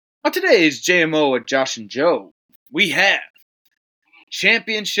On today's JMO with Josh and Joe, we have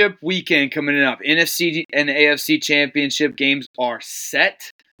championship weekend coming up. NFC and AFC championship games are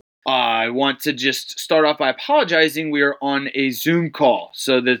set. I want to just start off by apologizing. We are on a Zoom call,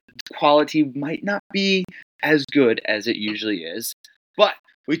 so the quality might not be as good as it usually is. But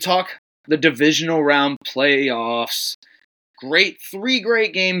we talk the divisional round playoffs. Three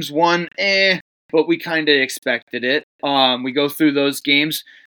great games, one but we kind of expected it. We go through those games.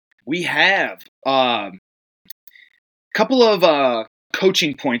 We have a couple of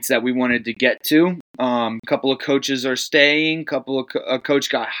coaching points that we wanted to get to. A couple of coaches are staying. A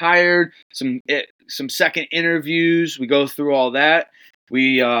coach got hired. Some second interviews. We go through all that.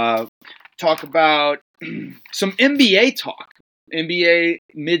 We talk about some NBA talk. NBA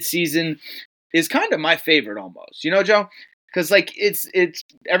midseason is kind of my favorite almost. You know, Joe? Because like it's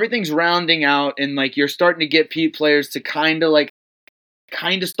everything's rounding out and like you're starting to get players to kind of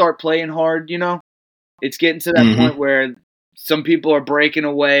start playing hard. You know, it's getting to that point where some people are breaking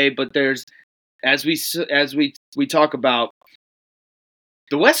away, but there's as we talk about,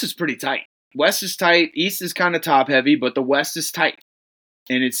 the West is pretty tight. West is tight. East is kind of top heavy, but the West is tight,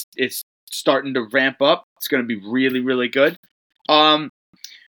 and it's starting to ramp up. It's going to be really, really good.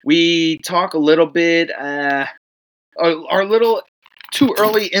 We talk a little bit. Our little too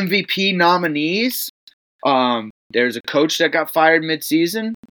early MVP nominees. There's a coach that got fired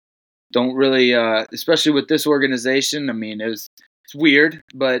midseason. Don't really, especially with this organization. I mean, it's weird,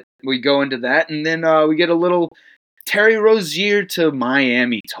 but we go into that, and then we get a little Terry Rozier to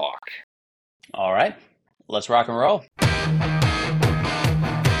Miami talk. All right, let's rock and roll.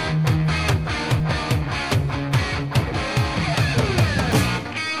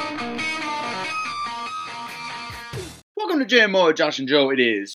 Welcome to JMO with Josh and Joe. It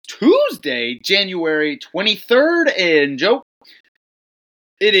is Tuesday, January 23rd, and Joe,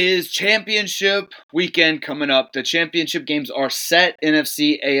 it is championship weekend coming up. The championship games are set.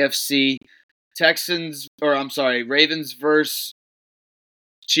 NFC, AFC, Ravens versus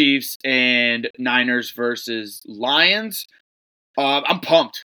Chiefs, and Niners versus Lions. I'm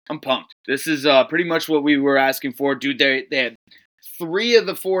pumped. This is pretty much what we were asking for. Dude, they had 3 of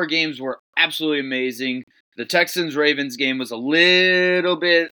the 4 games were absolutely amazing. The Texans-Ravens game was a little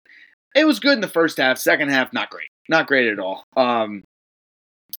bit... It was good in the first half. Second half, not great. Not great at all.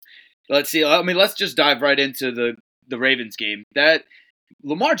 Let's see. I mean, let's just dive right into the Ravens game. That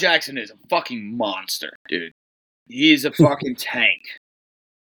Lamar Jackson is a fucking monster, dude. He's a fucking tank.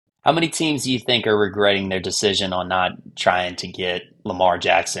 How many teams do you think are regretting their decision on not trying to get Lamar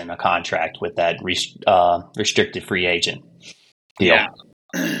Jackson a contract with that restricted free agent deal?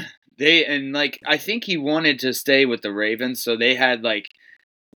 Yeah. I think he wanted to stay with the Ravens, so they had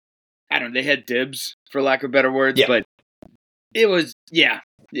they had dibs, for lack of better words, but it was, yeah,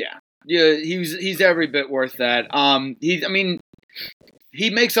 he's every bit worth that. He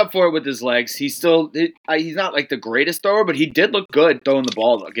makes up for it with his legs. He's not like the greatest thrower, but he did look good throwing the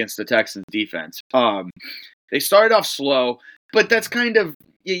ball against the Texans defense. They started off slow, but that's kind of,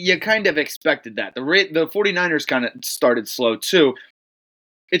 you kind of expected that. The 49ers kind of started slow too.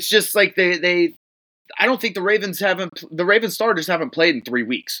 It's just like I don't think the Ravens starters haven't played in 3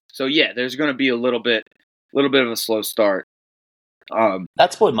 weeks. So yeah, there's going to be a little bit of a slow start.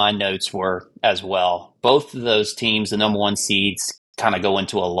 That's what my notes were as well. Both of those teams, the number 1 seeds, kind of go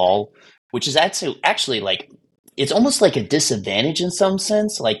into a lull, which is actually like, it's almost like a disadvantage in some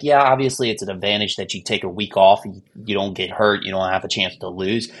sense. Like, yeah, obviously it's an advantage that you take a week off, you don't get hurt, you don't have a chance to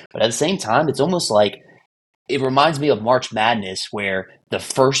lose. But at the same time, it's almost like, it reminds me of March Madness, where the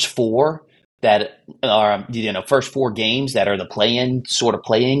first 4 that are, first 4 games that are the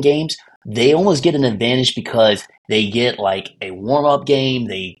play-in games, they almost get an advantage because they get like a warm-up game.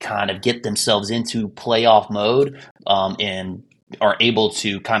 They kind of get themselves into playoff mode, and are able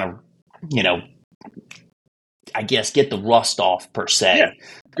to kind of, I guess, get the rust off per se,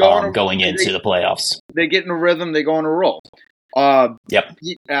 going into the playoffs. They get in a rhythm. They go on a roll. Yep.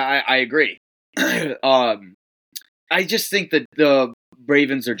 I agree. I just think that the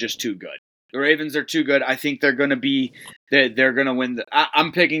Ravens are just too good. The Ravens are too good. I think they're going to win.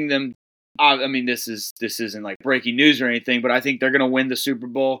 I'm picking them. I mean, this isn't like breaking news or anything, but I think they're going to win the Super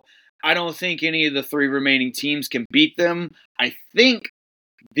Bowl. I don't think any of the 3 remaining teams can beat them. I think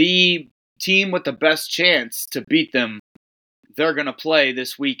the team with the best chance to beat them, they're going to play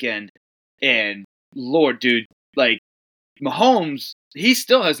this weekend. And Lord, dude, like Mahomes, he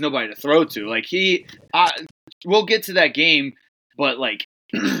still has nobody to throw to. Like we'll get to that game, but like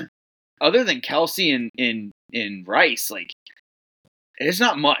other than Kelsey and Rice, like there's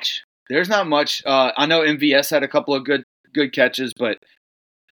not much. I know MVS had a couple of good catches, but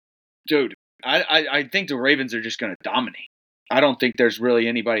Dude, I think the Ravens are just going to dominate. I don't think there's really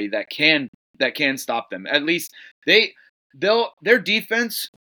anybody that can stop them. At least their defense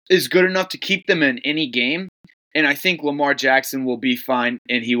is good enough to keep them in any game, and I think Lamar Jackson will be fine,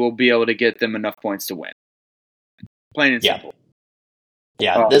 and he will be able to get them enough points to win. Plain and simple.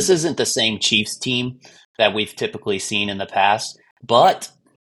 Yeah, this isn't the same Chiefs team that we've typically seen in the past, but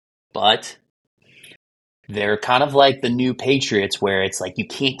they're kind of like the new Patriots, where it's like you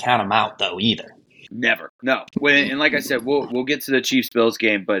can't count them out though either. Never, no. And like I said, we'll get to the Chiefs-Bills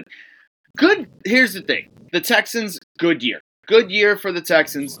game, but good. Here's the thing: the Texans, good year for the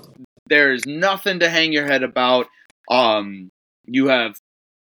Texans. There's nothing to hang your head about. You have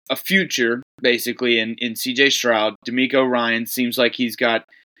a future basically in C.J. Stroud. DeMeco Ryan seems like he's got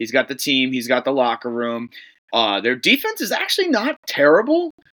the team, he's got the locker room. Their defense is actually not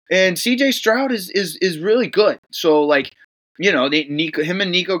terrible, and C.J. Stroud is really good. So like, you know, him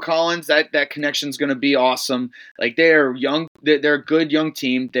and Nico Collins, that connection's going to be awesome. Like they're young, they're a good young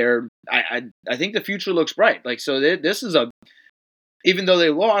team. I think the future looks bright. Like so, this is even though they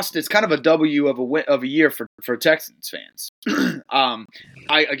lost, it's kind of a W of a year for Texans fans.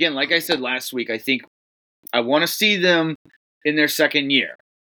 Again, like I said last week, I think I want to see them in their second year.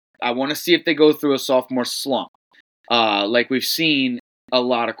 I want to see if they go through a sophomore slump, like we've seen a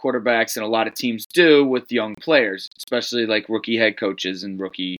lot of quarterbacks and a lot of teams do with young players, especially like rookie head coaches and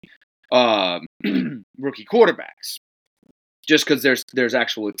rookie quarterbacks. Just because there's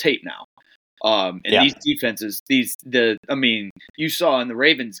actual tape now. These defenses, you saw in the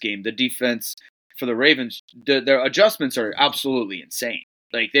Ravens game, the defense for the Ravens, their adjustments are absolutely insane.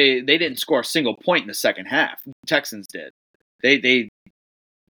 Like they didn't score a single point in the second half. The Texans did.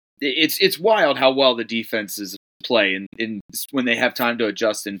 It's wild how well the defenses play in when they have time to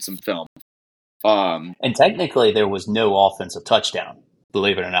adjust in some film. And technically, there was no offensive touchdown,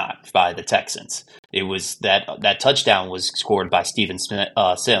 believe it or not, by the Texans. It was that touchdown was scored by Steven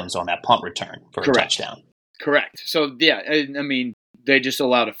Sims on that punt return for a touchdown. Correct. So yeah, I mean, they just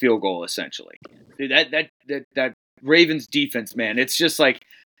allowed a field goal essentially. That Ravens defense, man, it's just like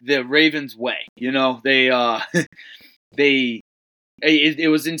the Ravens way. You know, it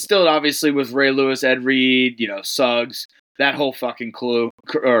was instilled obviously with Ray Lewis, Ed Reed, you know, Suggs, that whole fucking crew.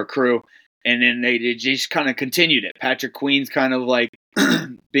 And then they just kind of continued it. Patrick Queen's kind of like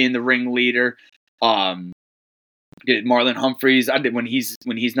being the ringleader. Marlon Humphreys, when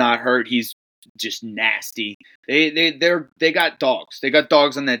he's not hurt, he's just nasty. They got dogs. They got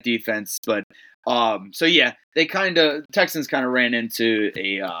dogs on that defense. But so yeah, Texans kind of ran into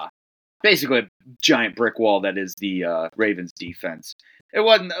basically a giant brick wall that is the Ravens defense. It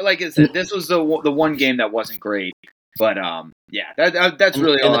wasn't, like I said, this was the one game that wasn't great. But yeah, that's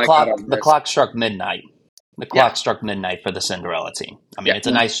really all I got on this. The clock struck midnight. The clock struck midnight for the Cinderella team. I mean, it's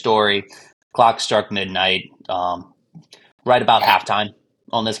a nice story. Clock struck midnight, right about halftime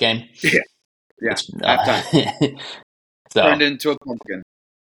on this game. Yeah, halftime. So, turned into a pumpkin.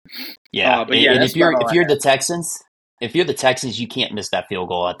 Yeah, but yeah, and if you're the Texans, you can't miss that field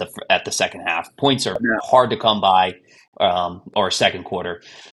goal at the second half. Points are hard to come by, or second quarter.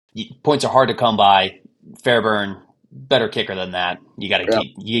 Points are hard to come by. Fairburn, better kicker than that. You got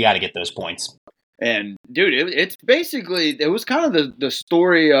to get those points. And dude, it's basically, it was kind of the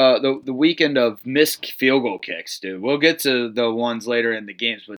story, the weekend of missed field goal kicks, dude. We'll get to the ones later in the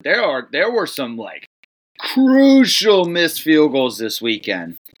games, but there were some like crucial missed field goals this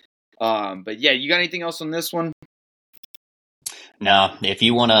weekend. But yeah, you got anything else on this one? No. If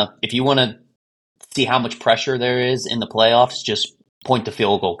you wanna see how much pressure there is in the playoffs, just point to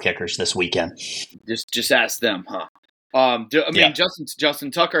field goal kickers this weekend. Just ask them, huh?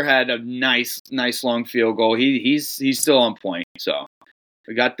 Justin Tucker had a nice long field goal. He's still on point, so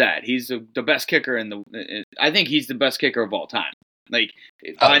we got that. He's the best kicker I think he's the best kicker of all time. Like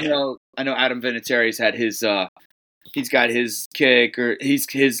I know Adam Vinatieri's had his he's got his kick or his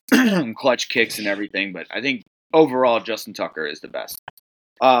clutch kicks and everything, but I think overall Justin Tucker is the best.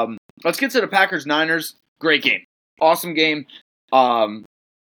 Let's get to the Packers-Niners. Great game, awesome game.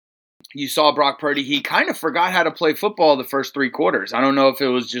 You saw Brock Purdy. He kind of forgot how to play football the first three quarters. I don't know if it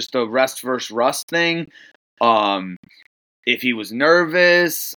was just a rest versus rust thing. If he was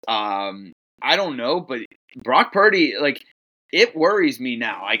nervous. I don't know. But Brock Purdy, like, it worries me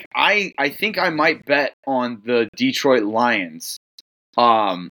now. Like, I think I might bet on the Detroit Lions.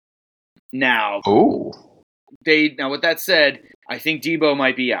 Now, with that said, I think Debo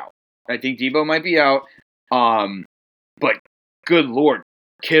might be out. But good Lord.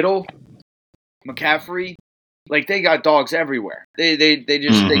 Kittle, McCaffrey, like they got dogs everywhere. They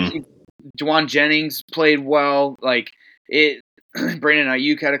keep Juwan Jennings played well. Like Brandon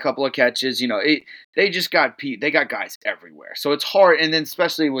Ayuk had a couple of catches. They just got guys everywhere. So it's hard. And then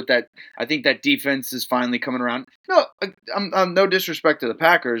especially with that, I think that defense is finally coming around. No, I'm no disrespect to the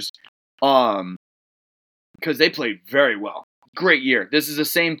Packers, because they played very well. Great year. This is the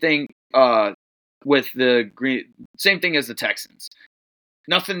same thing with same thing as the Texans.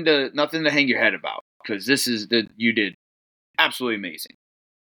 Nothing to hang your head about, because you did absolutely amazing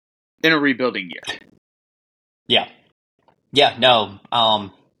in a rebuilding year. Yeah, no,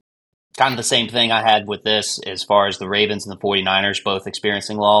 kind of the same thing I had with this as far as the Ravens and the 49ers both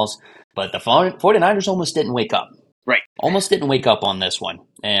experiencing lulls, but the 49ers almost didn't wake up. Right. Almost didn't wake up on this one.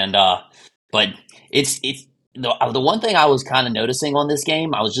 And but it's the one thing I was kind of noticing on this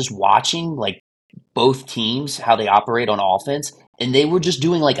game, I was just watching like both teams, how they operate on offense, and they were just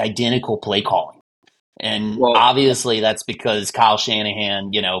doing like identical play calling. And obviously that's because Kyle Shanahan,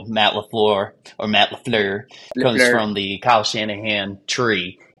 Matt LaFleur comes from the Kyle Shanahan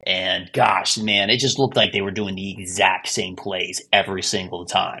tree. And gosh, man, it just looked like they were doing the exact same plays every single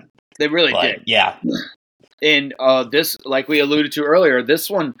time. They really did. Yeah. And this, like we alluded to earlier, this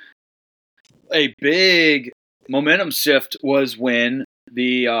one, a big momentum shift was when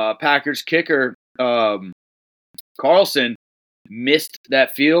the Packers kicker, Carlson, missed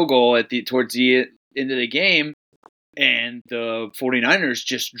that field goal towards the end of the game, and the 49ers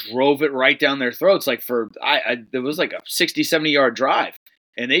just drove it right down their throats. Like it was like a 60, 70-yard drive,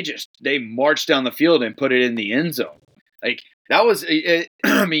 and they marched down the field and put it in the end zone. Like that was,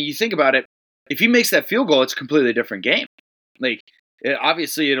 I mean, you think about it, if he makes that field goal, it's a completely different game. Like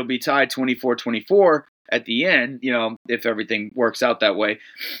obviously it'll be tied 24-24 at the end, if everything works out that way.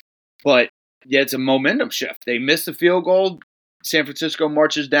 But yeah, it's a momentum shift. They missed the field goal. San Francisco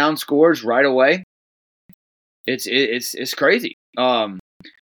marches down, scores right away. It's crazy.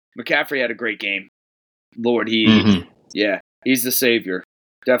 McCaffrey had a great game. Lord, he's the savior.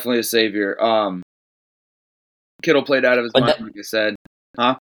 Definitely a savior. Kittle played out of his mind, like I said.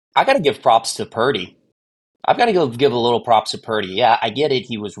 Huh? I got to give props to Purdy. I've got to give a little props to Purdy. Yeah, I get it.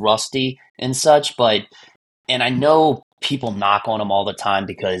 He was rusty and such, and I know people knock on him all the time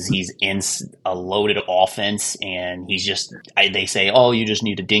because he's in a loaded offense and they say, oh, you just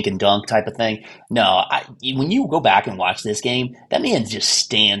need a dink and dunk type of thing. No, when you go back and watch this game, that man just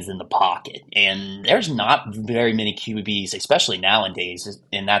stands in the pocket. And there's not very many QBs, especially nowadays,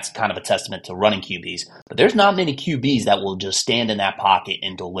 and that's kind of a testament to running QBs, but there's not many QBs that will just stand in that pocket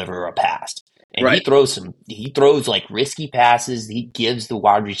and deliver a pass. And right. He throws like risky passes. He gives the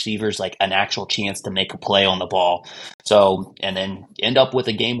wide receivers like an actual chance to make a play on the ball. So, and then end up with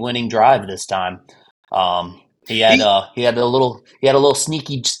a game-winning drive this time. He had a little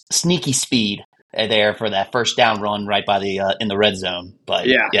sneaky speed there for that first down run right by the in the red zone. But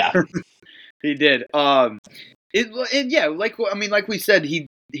yeah. He did. Like we said, he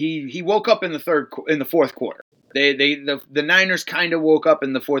woke up in the fourth quarter. The Niners kind of woke up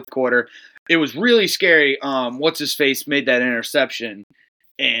in the fourth quarter. It was really scary. What's his face made that interception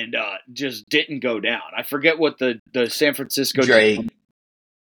and just didn't go down. I forget what the San Francisco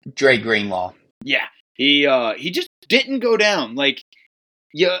Dre Greenlaw. Yeah, he just didn't go down. Like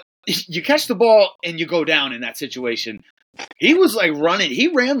you catch the ball and you go down in that situation. He was like running. He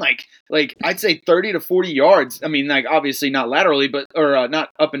ran like I'd say 30 to 40 yards. I mean, like obviously not laterally, or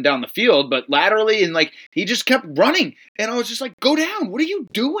not up and down the field, but laterally, and like he just kept running. And I was just like, go down. What are you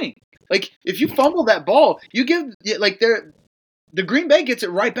doing? Like if you fumble that ball, you give the Green Bay gets it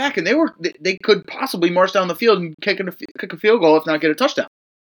right back, and they could possibly march down the field and kick a field goal, if not get a touchdown.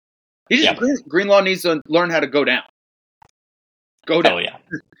 Greenlaw needs to learn how to go down. Go down. Oh yeah.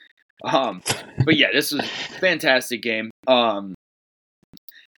 But yeah, this was a fantastic game. Like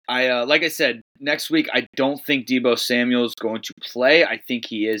I said, next week I don't think Deebo Samuel's going to play. I think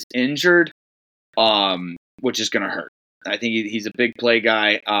he is injured, which is going to hurt. I think he's a big play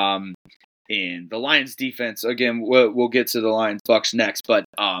guy. And the Lions defense, again, we'll get to the Lions-Bucks next, but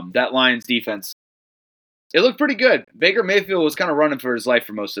that Lions defense, it looked pretty good. Baker Mayfield was kind of running for his life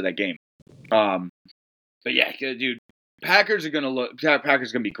for most of that game. But yeah, dude, Packers are gonna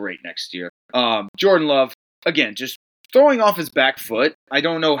be great next year. Jordan Love, again, just throwing off his back foot. I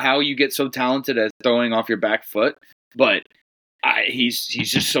don't know how you get so talented at throwing off your back foot, but he's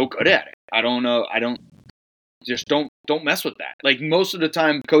just so good at it. I don't know. Don't mess with that. Like most of the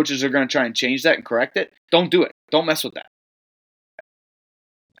time, coaches are going to try and change that and correct it. Don't do it. Don't mess with that.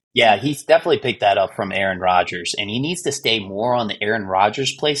 Yeah, he's definitely picked that up from Aaron Rodgers, and he needs to stay more on the Aaron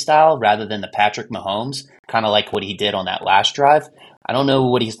Rodgers play style rather than the Patrick Mahomes, kind of like what he did on that last drive. I don't know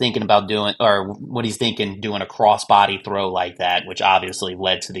what he's thinking about doing, or what he's thinking doing a cross-body throw like that, which obviously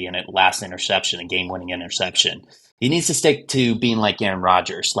led to the last interception, a game-winning interception. He needs to stick to being like Aaron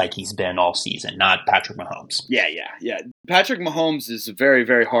Rodgers, like he's been all season, not Patrick Mahomes. Yeah. Patrick Mahomes is a very,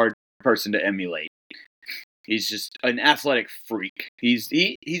 very hard person to emulate. He's just an athletic freak.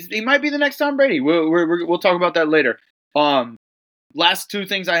 He might be the next Tom Brady. We'll talk about that later. Last two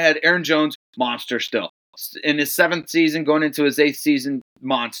things I had: Aaron Jones, monster still in his 7th season, going into his 8th season,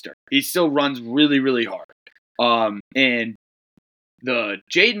 monster. He still runs really, really hard. And the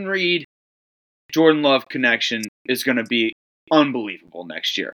Jaden Reed, Jordan Love connection is going to be unbelievable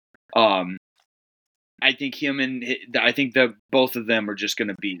next year. I think that both of them are just going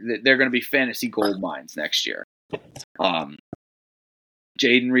to they're going to be fantasy gold mines next year. Jaden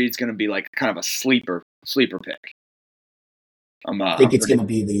Reed's going to be like kind of a sleeper pick. I think he's going to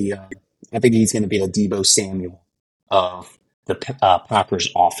be the Deebo Samuel of the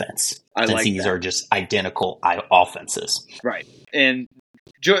Packers offense, since these are just identical offenses. Right. And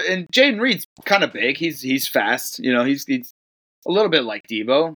Jaden Reed's kind of big. He's fast. He's a little bit like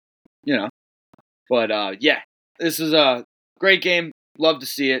Deebo. But this is a great game. Love to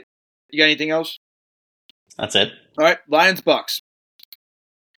see it. You got anything else? That's it. All right, Lions-Bucks.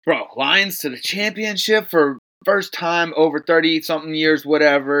 Bro, Lions to the championship for first time over 30-something years,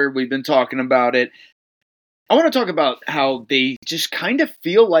 whatever. We've been talking about it. I want to talk about how they just kind of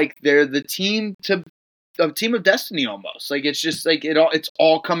feel like they're a team of destiny almost. Like it's just like it's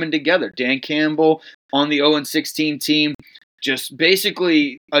all coming together. Dan Campbell on the 0-16 team, just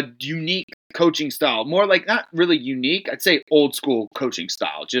basically a unique coaching style. More like not really unique, I'd say old school coaching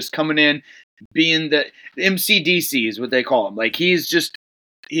style. Just coming in, being the MCDC is what they call him. Like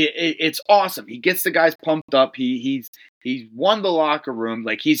it's awesome. He gets the guys pumped up. He's won the locker room.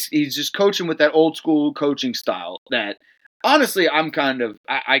 Like he's just coaching with that old school coaching style that honestly I kind of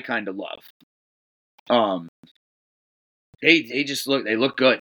love. They look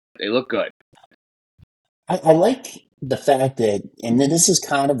good. They look good. I like the fact that, and this is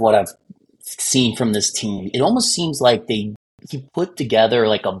kind of what I've seen from this team. It almost seems like he put together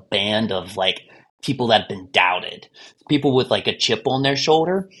like a band of like people that have been doubted, people with like a chip on their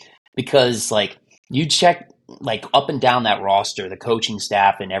shoulder, because like you check like up and down that roster, the coaching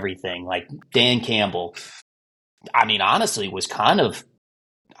staff and everything, like Dan Campbell, I mean, honestly was kind of,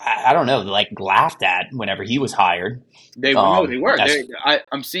 I don't know, like laughed at whenever he was hired. They were.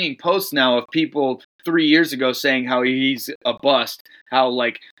 I'm seeing posts now of people 3 years ago saying how he's a bust, how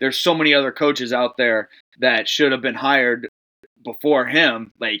like there's so many other coaches out there that should have been hired before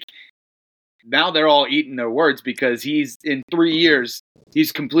him. Like now they're all eating their words because he's in 3 years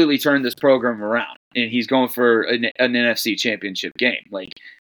he's completely turned this program around and he's going for an NFC championship game. Like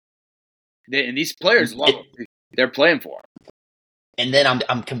and these players love him. They're playing for him. And then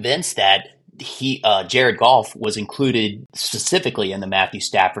I'm convinced that Jared Goff was included specifically in the Matthew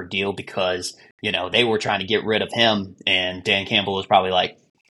Stafford deal because, they were trying to get rid of him, and Dan Campbell was probably like,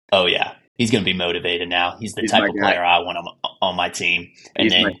 oh yeah, he's going to be motivated now. He's the type of player I want on my team. And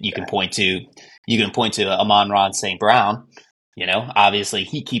then you can point to Amon-Ra St. Brown. Obviously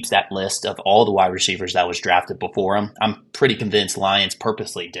he keeps that list of all the wide receivers that was drafted before him. I'm pretty convinced Lions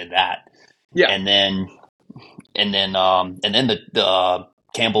purposely did that. Yeah. And then the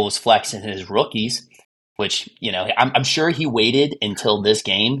Campbell was flexing his rookies, which, I'm sure he waited until this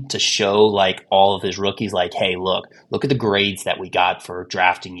game to show like all of his rookies, like, hey, look at the grades that we got for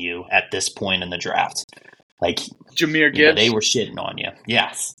drafting you at this point in the draft. Like Jahmyr Gibbs, they were shitting on you.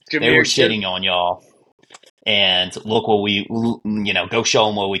 Yes, they were shitting on y'all. And look what we, go show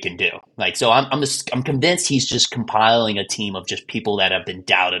them what we can do. Like, so I'm convinced he's just compiling a team of just people that have been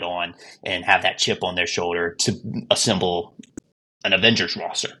doubted on and have that chip on their shoulder to assemble an Avengers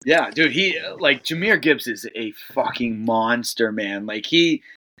roster. Yeah, dude, Jahmyr Gibbs is a fucking monster, man. Like they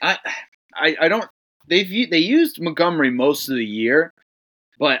used Montgomery most of the year,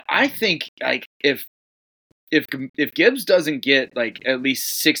 but I think like if Gibbs doesn't get like at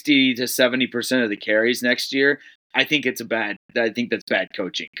least 60 to 70% of the carries next year, I think that's bad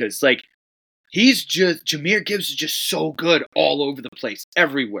coaching because like Jahmyr Gibbs is just so good all over the place,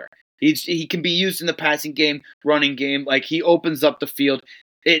 everywhere. He can be used in the passing game, running game. Like he opens up the field.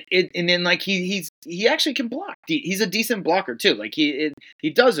 And then like he actually can block. He's a decent blocker too. Like he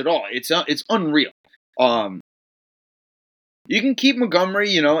does it all. It's unreal. You can keep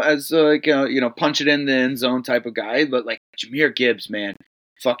Montgomery, as punch it in the end zone type of guy, but like Jahmyr Gibbs, man,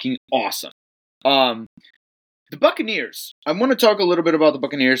 fucking awesome. The Buccaneers. I want to talk a little bit about the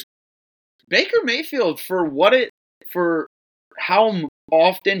Buccaneers. Baker Mayfield, for how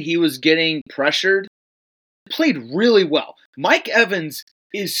often he was getting pressured, played really well. Mike Evans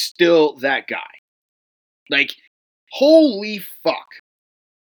is still that guy. Like, holy fuck.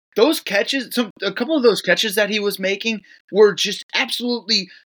 those catches, a couple of those catches that he was making were just absolutely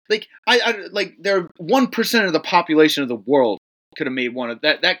like like they're 1% of the population of the world could have made one of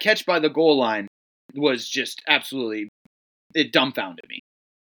that. That catch by the goal line was just absolutely, it dumbfounded me.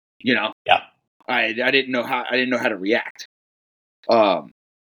 You know, Yeah. I didn't know how to react. But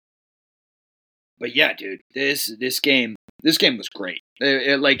yeah, dude, this game was great.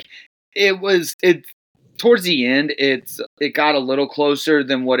 It towards the end, it got a little closer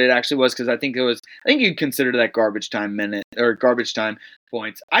than what it actually was, because I think you'd consider that garbage time minute or garbage time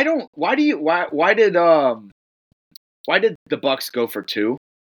points. I don't. Why did the Bucks go for 2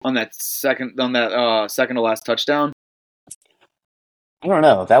 on that second to last touchdown? I don't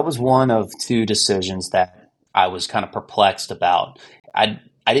know. That was one of two decisions that I was kind of perplexed about. I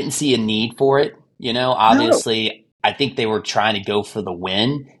didn't see a need for it. No. Obviously, I think they were trying to go for the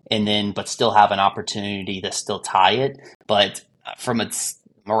win but still have an opportunity to still tie it. But from a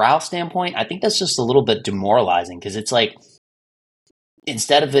morale standpoint, I think that's just a little bit demoralizing, because it's like,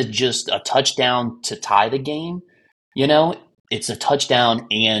 instead of it just a touchdown to tie the game, it's a touchdown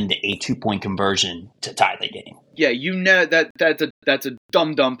and a 2-point conversion to tie the game. Yeah, that's a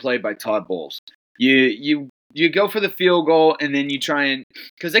dumb play by Todd Bowles. You go for the field goal, and then you try and,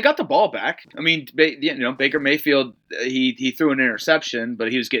 because they got the ball back. I mean, Baker Mayfield, he threw an interception,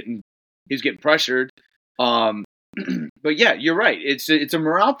 but he was getting pressured. But yeah, you're right. It's a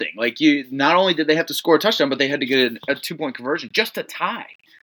morale thing. Like, not only did they have to score a touchdown, but they had to get a 2-point conversion just to tie.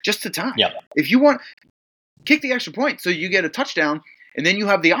 Yep. If you want, kick the extra point so you get a touchdown, and then you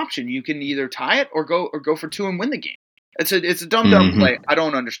have the option. You can either tie it or go for 2 and win the game. It's a dumb play. I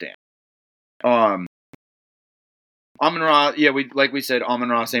don't understand. Amon-Ra, yeah, we said,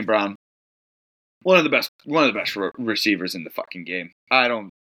 Amon-Ra St. Brown, one of the best receivers in the fucking game.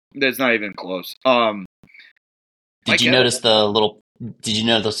 That's not even close. Did you notice the little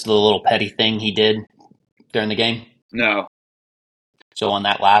petty thing he did during the game? No. So on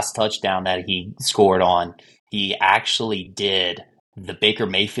that last touchdown that he scored on, he actually did the Baker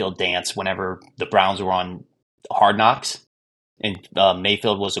Mayfield dance whenever the Browns were on Hard Knocks and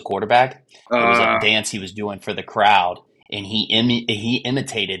Mayfield was a quarterback. There was a dance he was doing for the crowd, and he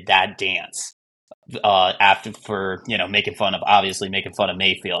imitated that dance for making fun of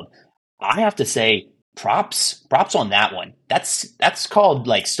Mayfield. I have to say, props on that one. That's called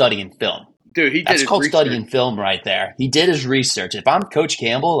like studying film. Dude, that's called research. Studying film right there. He did his research. If I'm Coach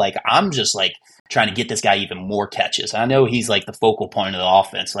Campbell, like, I'm just like trying to get this guy even more catches. I know he's like the focal point of the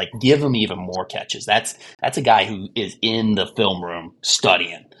offense. Like, give him even more catches. That's a guy who is in the film room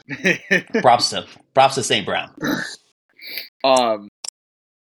studying. Props to St. Brown.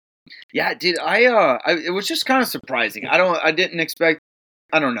 Yeah, dude, it was just kind of surprising. I didn't expect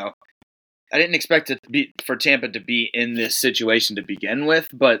for Tampa to be in this situation to begin with,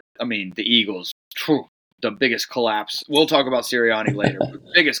 but I mean, the Eagles, the biggest collapse. We'll talk about Sirianni later. But the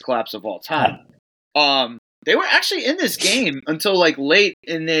biggest collapse of all time. They were actually in this game until like late,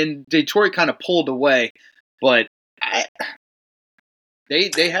 and then Detroit kind of pulled away. But they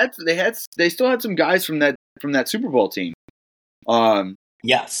still had some guys from that Super Bowl team.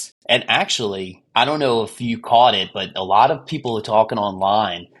 Yes, and actually, I don't know if you caught it, but a lot of people are talking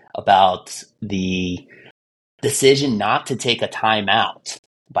online about the decision not to take a timeout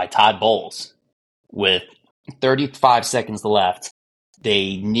by Todd Bowles. With 35 seconds left,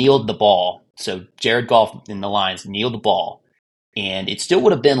 they kneeled the ball. So Jared Goff in the Lions kneeled the ball, and it still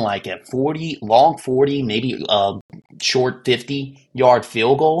would have been like a long 40, maybe a short 50-yard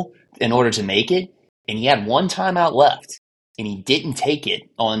field goal in order to make it. And he had one timeout left, and he didn't take it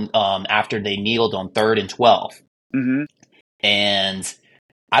on after they kneeled on 3rd and 12. Mm-hmm. And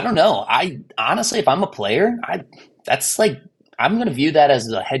I don't know. I honestly, if I'm a player, I'm going to view that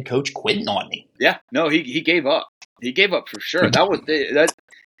as a head coach quitting on me. Yeah, no, he gave up. He gave up for sure. I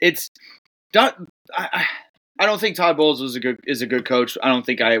don't think Todd Bowles is a good coach. I don't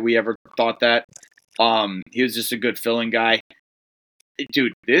think we ever thought that. He was just a good filling guy.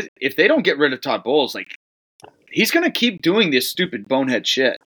 Dude, if they don't get rid of Todd Bowles, like, he's going to keep doing this stupid bonehead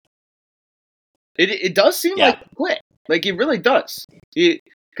shit. It does seem like a quit. Like, it really does.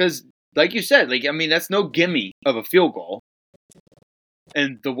 Because, like you said, like, I mean, that's no gimme of a field goal.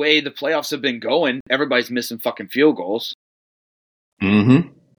 And the way the playoffs have been going, everybody's missing fucking field goals. Mm-hmm.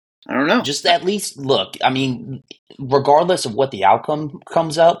 I don't know. Just at least look. I mean, regardless of what the outcome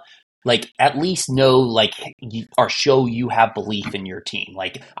comes up, like, at least know, like, or show you have belief in your team.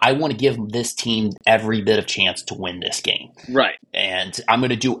 Like, I want to give this team every bit of chance to win this game. Right. And I'm going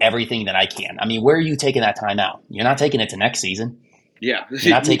to do everything that I can. I mean, where are you taking that time out? You're not taking it to next season. Yeah.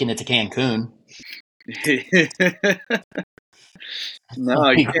 You're not taking it to Cancun.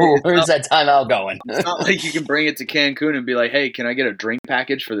 No, you Like, can't. where's that timeout going? It's not like you can bring it to Cancun and be like, "Hey, can I get a drink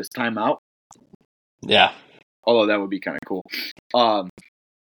package for this timeout?" Yeah. Although that would be kind of cool.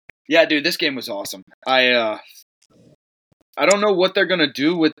 Yeah, dude, this game was awesome. I don't know what they're gonna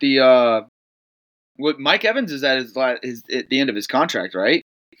do with the what Mike Evans is at his at the end of his contract, right?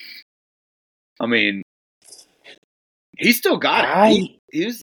 I mean, he still got it. He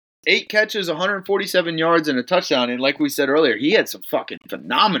was 8 catches, 147 yards, and a touchdown. And like we said earlier, he had some fucking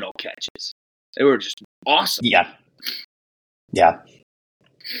phenomenal catches. They were just awesome. Yeah. Yeah.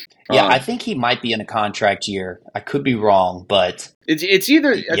 Yeah, I think he might be in a contract year. I could be wrong, but it's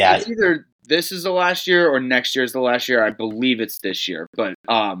either this is the last year or next year is the last year. I believe it's this year, but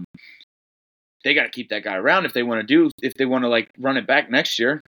they got to keep that guy around if they want to like run it back next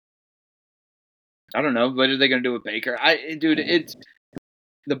year. I don't know. What are they going to do with Baker? It's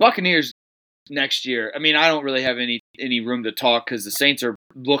the Buccaneers next year. I mean, I don't really have any room to talk because the Saints are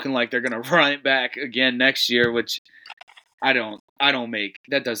looking like they're going to run it back again next year, which I don't make.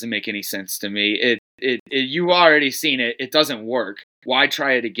 That doesn't make any sense to me. You've already seen it. It doesn't work. Why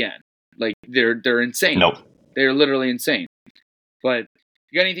try it again? Like they're insane. Nope. They're literally insane. But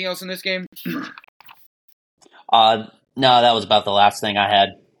you got anything else in this game? No, that was about the last thing I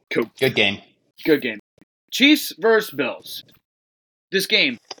had. Cool. Good game. Good game. Chiefs versus Bills. This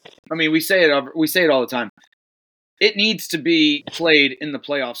game, I mean, we say it all the time. It needs to be played in the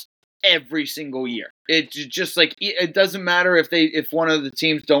playoffs every single year. It's just like it doesn't matter if one of the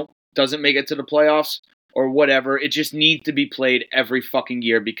teams doesn't make it to the playoffs or whatever. It just needs to be played every fucking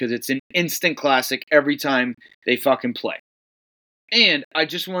year because it's an instant classic every time they fucking play. And I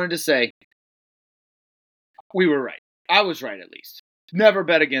just wanted to say we were right. I was right at least. Never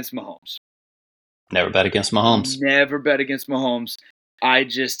bet against Mahomes. Never bet against Mahomes. Never bet against Mahomes.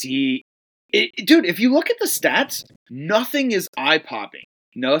 Dude, if you look at the stats, nothing is eye-popping.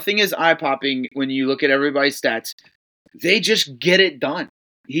 Nothing is eye-popping when you look at everybody's stats. They just get it done.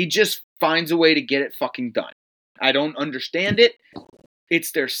 He just finds a way to get it fucking done. I don't understand it.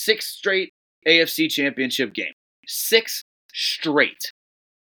 It's their 6th straight AFC Championship game. 6 straight.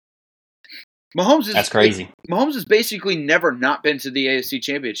 That's crazy. Mahomes has basically never not been to the AFC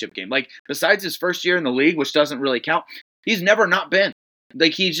Championship game. Like, besides his first year in the league, which doesn't really count, he's never not been.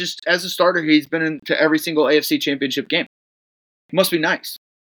 Like, he just, as a starter, he's been into every single AFC Championship game. Must be nice.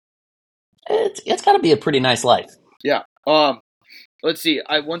 It's got to be a pretty nice life. Yeah. Let's see.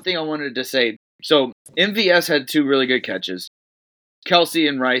 One thing I wanted to say. So, MVS had 2 really good catches. Kelsey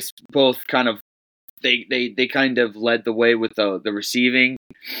and Rice both kind of, they kind of led the way with the receiving.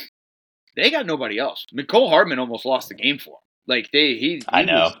 They got nobody else. Mecole Hardman almost lost the game for him. Like I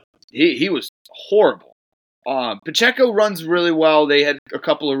know he was horrible. Pacheco runs really well. They had a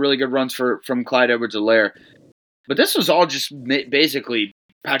couple of really good runs from Clyde Edwards-Helaire, but this was all just basically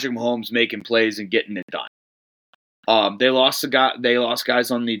Patrick Mahomes making plays and getting it done. They lost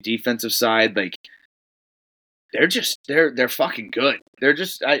guys on the defensive side. Like they're fucking good. They're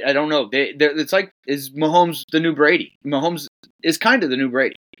just I don't know. It's like, is Mahomes the new Brady? Mahomes is kind of the new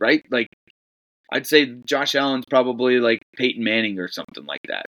Brady, right? Like, I'd say Josh Allen's probably like Peyton Manning or something like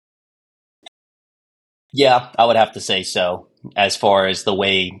that. Yeah, I would have to say so. As far as the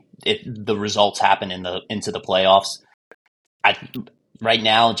way the results happen into the playoffs, right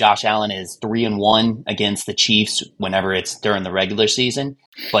now Josh Allen is 3-1 against the Chiefs whenever it's during the regular season,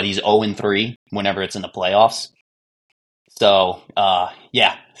 but he's 0-3 whenever it's in the playoffs. So,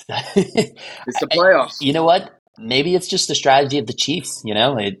 yeah, it's the playoffs. You know what? Maybe it's just the strategy of the Chiefs. You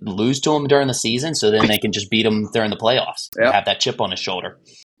know, they lose to them during the season, so then they can just beat them during the playoffs and have that chip on his shoulder.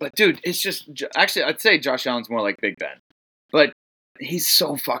 But dude, it's just actually I'd say Josh Allen's more like Big Ben, but he's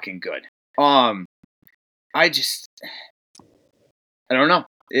so fucking good. I don't know.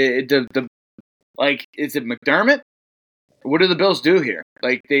 Is it McDermott? What do the Bills do here?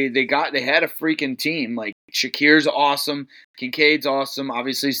 Like they had a freaking team. Like Shakir's awesome, Kincaid's awesome.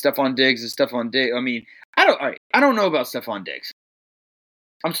 Obviously, Stephon Diggs is Stephon Diggs. I mean, I don't know about Stephon Diggs.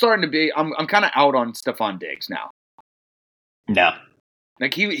 I'm kind of out on Stephon Diggs now. No.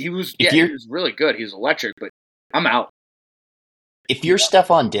 Like he was really good. He was electric, but I'm out. If you're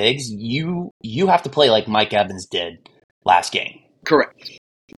Stephon Diggs, you have to play like Mike Evans did last game. Correct.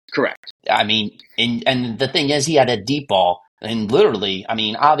 I mean, and the thing is, he had a deep ball, and literally, I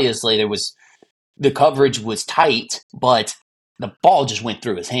mean, obviously the coverage was tight, but the ball just went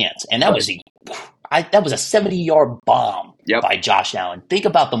through his hands, and that was a 70-yard bomb by Josh Allen. Think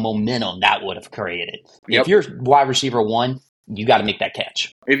about the momentum that would have created. If you're wide receiver 1, you got to make that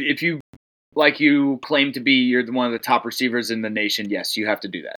catch. If you claim to be, you're one of the top receivers in the nation, yes, you have to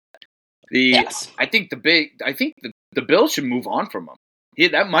do that. Yes. I think the Bills should move on from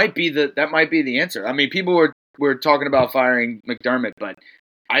him. That might be the answer. I mean, people were talking about firing McDermott, but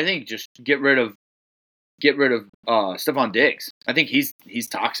I think just get rid of Stephon Diggs. I think he's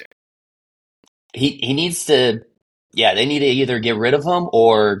toxic. He needs to. Yeah, they need to either get rid of him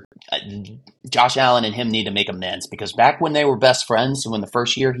or Josh Allen and him need to make amends, because back when they were best friends, when the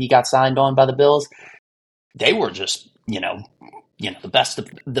first year he got signed on by the Bills, they were just the best of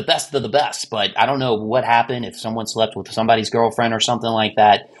the best. But I don't know what happened, if someone slept with somebody's girlfriend or something like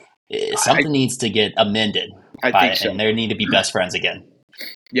that. Something needs to get amended. I think so. And they need to be best friends again.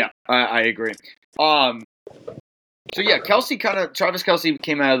 Yeah, I agree. So yeah, Travis Kelce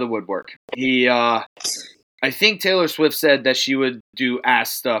came out of the woodwork. He, I think Taylor Swift said that she would do ass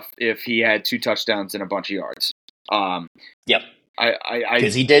stuff if he had 2 touchdowns and a bunch of yards. Yep.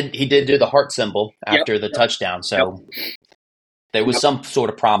 Because he did do the heart symbol after the touchdown, so there was some sort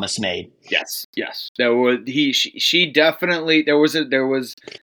of promise made. Yes. There was she definitely there was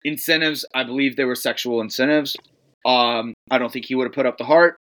incentives. I believe there were sexual incentives. I don't think he would have put up the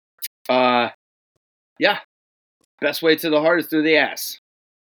heart. Yeah. Best way to the heart is through the ass.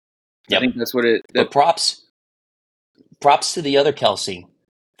 Yep. I think that's what it. But props to the other Kelce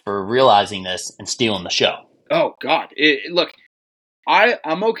for realizing this and stealing the show. Oh God! Look,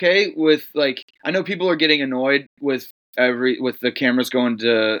 I'm okay with, like, I know people are getting annoyed with the cameras going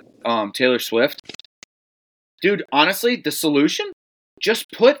to Taylor Swift. Dude, honestly, the solution,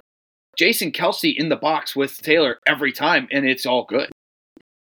 just put Jason Kelce in the box with Taylor every time, and it's all good.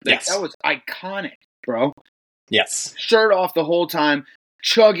 Like, yes. That was iconic, bro. Yes. Shirt off the whole time,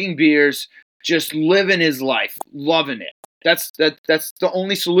 chugging beers, just living his life, loving it. That's the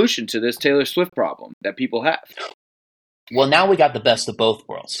only solution to this Taylor Swift problem that people have. Well, now we got the best of both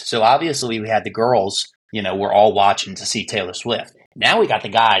worlds. So obviously we had the girls, we're all watching to see Taylor Swift. Now we got the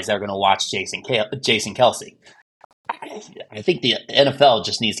guys that are going to watch Jason Kelce. I think the NFL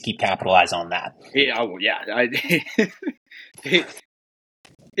just needs to keep capitalizing on that. Yeah, well, yeah.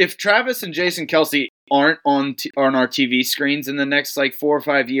 If Travis and Jason Kelce aren't on our TV screens in the next 4 or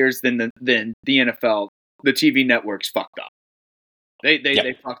 5 years, then the NFL, the TV networks fucked up.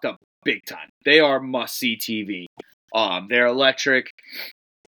 They fucked up big time. They are must-see TV. They're electric.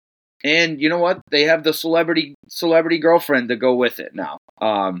 And you know what? They have the celebrity girlfriend to go with it now.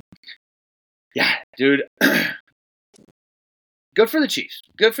 Yeah, dude. Good for the Chiefs.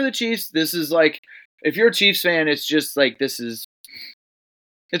 Good for the Chiefs. This is if you're a Chiefs fan, it's just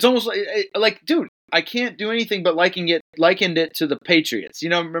it's almost dude, I can't do anything but likened it to the Patriots.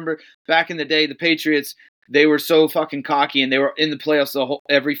 Remember back in the day, the Patriots, they were so fucking cocky and they were in the playoffs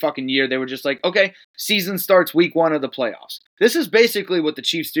every fucking year. They were just okay, season starts week 1 of the playoffs. This is basically what the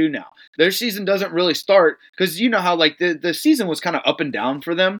Chiefs do now. Their season doesn't really start because you know how the season was kind of up and down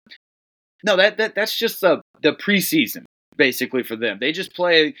for them. No, that's just the preseason basically for them. They just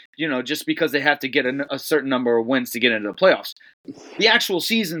play, just because they have to get a certain number of wins to get into the playoffs. The actual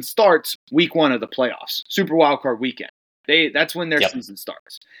season starts week 1 of the playoffs, Super Wildcard Weekend. That's when their season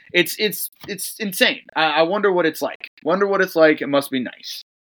starts. It's insane. I wonder what it's like. It must be nice.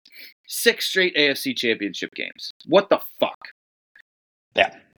 6 straight AFC Championship games. What the fuck?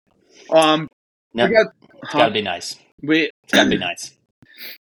 Yeah. No, it's got to be nice. It's got to be nice.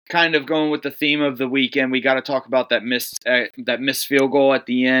 Kind of going with the theme of the weekend, we got to talk about that missed field goal at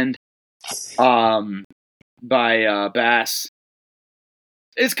the end, by Bass.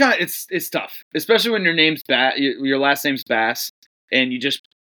 It's tough, especially when your name's your last name's Bass, and you just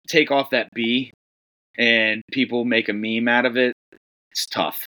take off that B, and people make a meme out of it. It's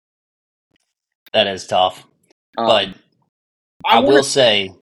tough. That is tough, but I will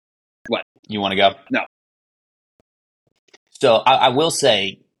say, what you want to go? No. So I will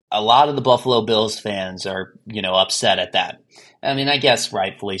say, a lot of the Buffalo Bills fans are, upset at that. I mean, I guess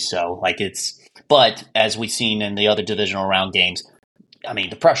rightfully so. But as we've seen in the other divisional round games, I mean,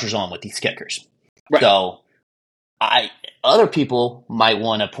 the pressure's on with these kickers. Right. So other people might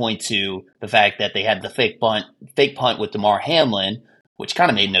want to point to the fact that they had the fake punt with DeMar Hamlin, which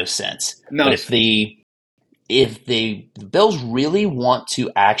kind of made no sense. No. But if the Bills really want to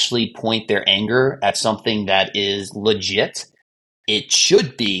actually point their anger at something that is legit, it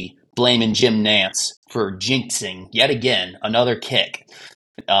should be blaming Jim Nantz for jinxing yet again another kick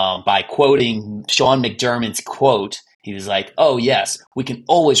by quoting Sean McDermott's quote. He was like, "Oh yes, we can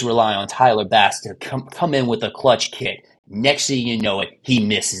always rely on Tyler Bass to come in with a clutch kick." Next thing you know it, he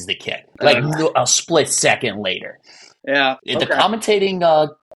misses the kick a split second later. Yeah, okay. The commentating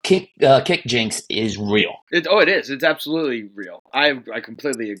kick jinx is real. It is. It's absolutely real. I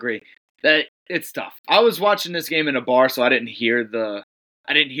completely agree. That it's tough. I was watching this game in a bar, so I didn't hear the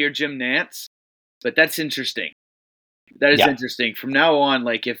I didn't hear Jim Nantz, but that's interesting. That is interesting. From now on,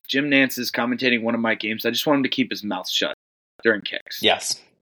 like if Jim Nantz is commentating one of my games, I just want him to keep his mouth shut during kicks. Yes.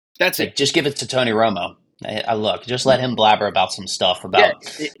 That's it. Just give it to Tony Romo. Look, just let him blabber about some stuff about,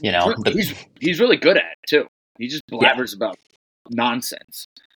 he's really good at it too. He just blabbers about nonsense.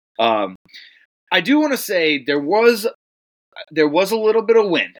 I do want to say there was a little bit of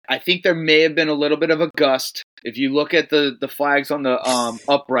wind. I think there may have been a little bit of a gust. If you look at the flags on the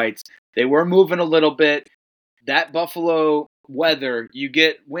uprights, they were moving a little bit. That Buffalo weather, you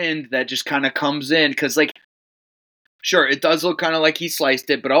get wind that just kind of comes in because, like, sure, it does look kind of like he sliced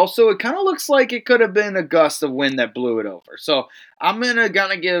it, but also it kind of looks like it could have been a gust of wind that blew it over. So I'm gonna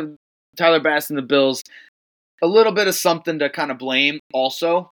give Tyler Bass and the Bills a little bit of something to kind of blame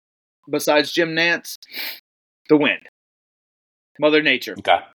also, besides Jim Nantz, the wind. Mother Nature.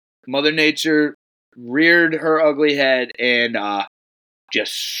 Okay. Mother Nature reared her ugly head and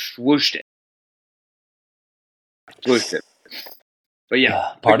just swooshed it. But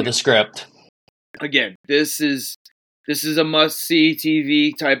yeah. Part of the script. Again, this is a must-see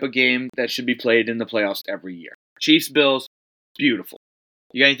TV type of game that should be played in the playoffs every year. Chiefs, Bills, beautiful.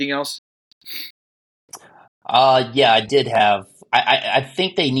 You got anything else? Yeah, I did have. I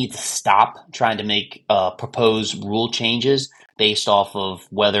think they need to stop trying to make proposed rule changes based off of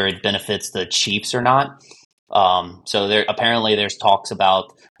whether it benefits the Chiefs or not. So there's talks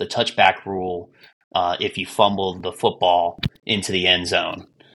about the touchback rule if you fumble the football into the end zone.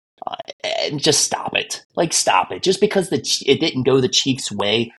 And just stop it. Like, stop it. Just because it didn't go the Chiefs'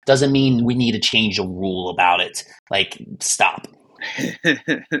 way doesn't mean we need to change a rule about it. Like, stop.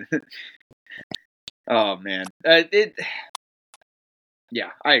 Oh, man.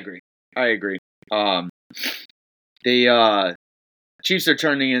 Yeah, I agree. The Chiefs are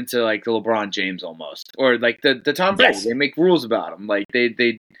turning into, like, the LeBron James almost. Or, like, the Tom Brady. Yes. They make rules about him. Like,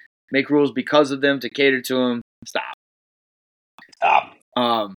 they make rules because of them to cater to him. Stop.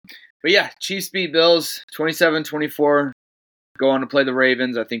 But yeah, Chiefs beat Bills 27-24. Go on to play the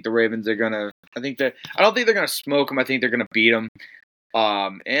Ravens. I think the Ravens are gonna. I don't think they're gonna smoke them. I think they're gonna beat them.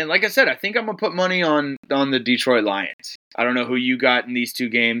 And like I said, I think I'm gonna put money on the Detroit Lions. I don't know who you got in these two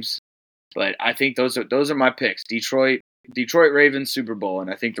games, but I think those are my picks. Detroit Ravens Super Bowl, and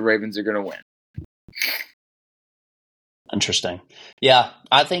I think the Ravens are gonna win. Interesting. Yeah,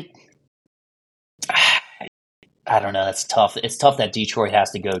 I think. I don't know. That's tough. It's tough that Detroit has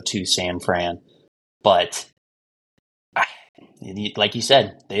to go to San Fran, but like you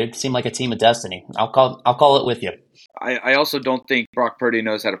said, they seem like a team of destiny. I'll call it with you. I also don't think Brock Purdy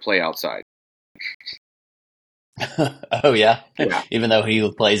knows how to play outside. Oh yeah? Even though he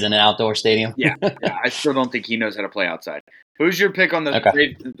plays in an outdoor stadium. yeah. I still don't think he knows how to play outside. Who's your pick on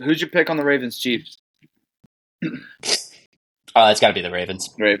the Who's your pick on the Ravens Chiefs? It's got to be the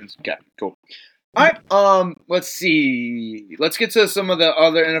Ravens. Ravens. Okay, cool. All right, let's see. Let's get to some of the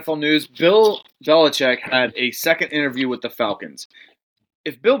other NFL news. Bill Belichick had a second interview with the Falcons.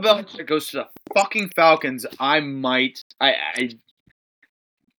 If Bill Belichick goes to the fucking Falcons, I might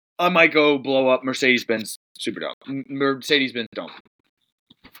go blow up Mercedes-Benz Superdome. Mercedes-Benz Dome.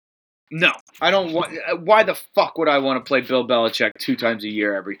 No, I don't want. Why the fuck would I want to play Bill Belichick 2 times a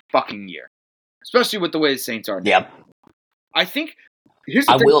year every fucking year? Especially with the way the Saints are. Yep. I think. Here's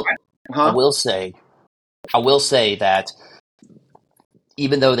the thing. I will say that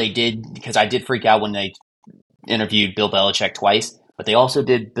even though they did, because I did freak out when they interviewed Bill Belichick twice, but they also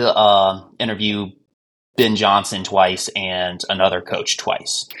did interview Ben Johnson twice and another coach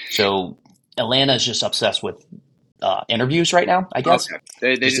twice. So Atlanta is just obsessed with interviews right now, I guess. Okay.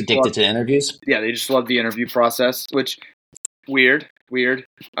 They just addicted to interviews. Yeah, they just love the interview process, which weird.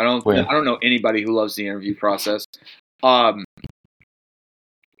 I don't know anybody who loves the interview process.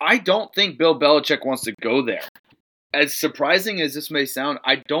 I don't think Bill Belichick wants to go there. As surprising as this may sound,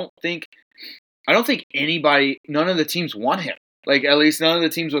 I don't think anybody, none of the teams want him. Like, at least none of the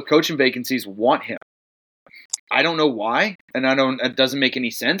teams with coaching vacancies want him. I don't know why, and it doesn't make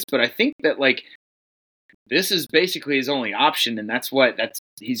any sense, but I think that, like, this is basically his only option, and that's what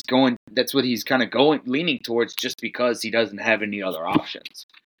he's kind of leaning towards, just because he doesn't have any other options.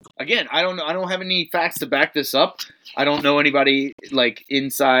 Again, I don't know. I don't have any facts to back this up. I don't know anybody, like,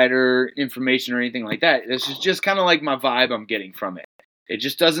 insider information or anything like that. This is just kind of like my vibe I'm getting from it. It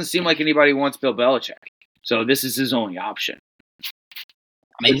just doesn't seem like anybody wants Bill Belichick. So this is his only option.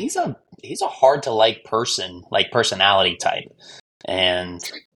 I mean, he's a hard to like person, like personality type. And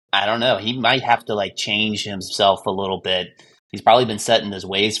I don't know, he might have to, like, change himself a little bit. He's probably been set in his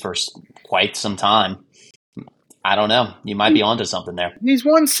ways for quite some time. I don't know. You might be onto something there. He's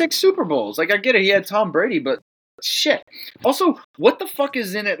won 6 Super Bowls. Like, I get it. He had Tom Brady, but shit. Also, what the fuck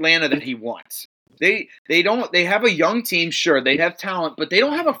is in Atlanta that he wants? They have a young team, sure, they have talent, but they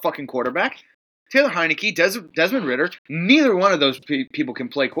don't have a fucking quarterback. Taylor Heineke, Desmond Ritter, neither one of those people can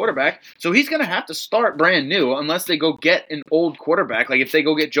play quarterback, so he's going to have to start brand new unless they go get an old quarterback, like if they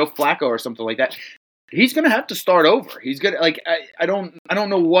go get Joe Flacco or something like that. He's going to have to start over. He's going to I don't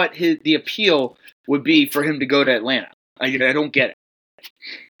know what the appeal would be for him to go to Atlanta. I don't get it.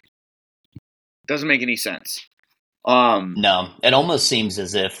 Doesn't make any sense. No, it almost seems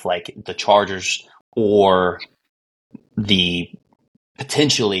as if like the Chargers or the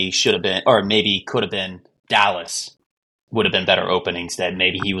potentially should have been, or maybe could have been Dallas would have been better openings that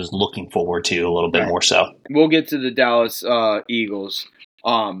maybe he was looking forward to a little bit more so. We'll get to the Dallas Eagles.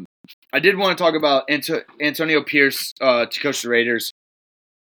 I did want to talk about Antonio Pierce to coach the Raiders.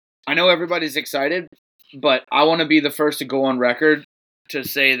 I know everybody's excited, but I want to be the first to go on record to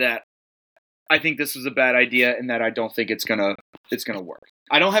say that I think this was a bad idea and that I don't think it's gonna work.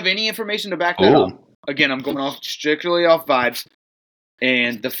 I don't have any information to back that up. Again, I'm going strictly off vibes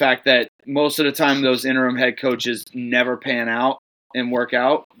and the fact that most of the time those interim head coaches never pan out and work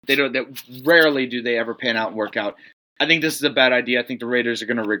out. Rarely do they ever pan out and work out. I think this is a bad idea. I think the Raiders are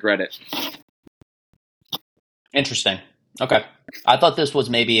going to regret it. Interesting. Okay. I thought this was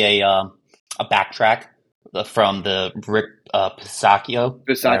maybe a backtrack from the Rick Pisaccia.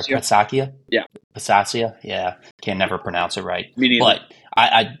 Yeah. Pisaccia. Yeah. Can never pronounce it right. Me neither. But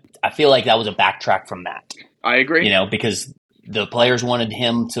I feel like that was a backtrack from that. I agree. Because the players wanted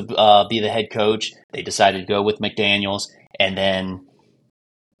him to be the head coach. They decided to go with McDaniels. And then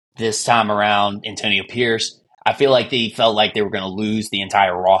this time around, Antonio Pierce, I feel like they felt like they were going to lose the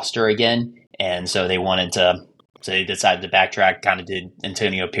entire roster again. And so they decided to backtrack, kind of did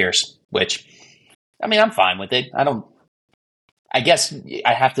Antonio Pierce, which, I mean, I'm fine with it. I guess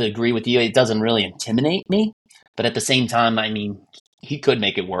I have to agree with you. It doesn't really intimidate me. But at the same time, I mean, he could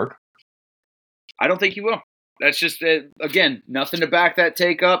make it work. I don't think he will. That's just, again, nothing to back that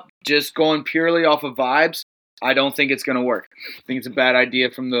take up. Just going purely off of vibes. I don't think it's going to work. I think it's a bad idea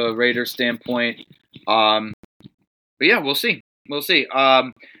from the Raiders' standpoint. But yeah, we'll see. We'll see.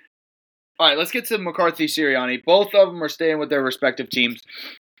 All right, let's get to McCarthy, Sirianni. Both of them are staying with their respective teams.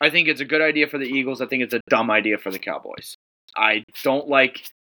 I think it's a good idea for the Eagles. I think it's a dumb idea for the Cowboys. I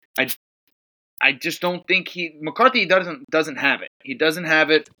just don't think McCarthy doesn't have it. He doesn't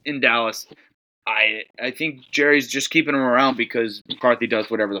have it in Dallas. I think Jerry's just keeping him around because McCarthy does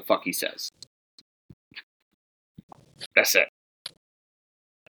whatever the fuck he says. That's it.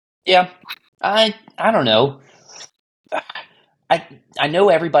 Yeah. I don't know. I know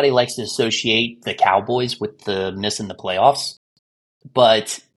everybody likes to associate the Cowboys with the missing the playoffs,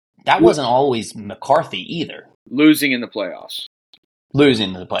 but that wasn't always McCarthy either. Losing in the playoffs.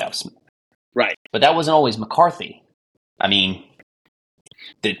 Right. But that wasn't always McCarthy. I mean,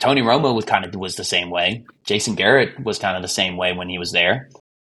 Tony Romo was the same way. Jason Garrett was kind of the same way when he was there.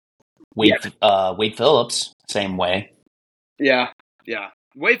 Wade Phillips, same way. Yeah.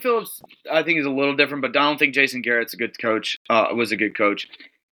 Wade Phillips, I think, is a little different, but I don't think Jason Garrett's a good coach. Was a good coach.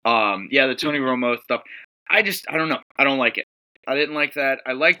 The Tony Romo stuff. I don't know. I don't like it. I didn't like that.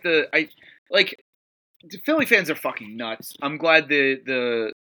 The Philly fans are fucking nuts. I'm glad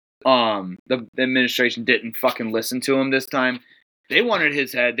the administration didn't fucking listen to him this time. They wanted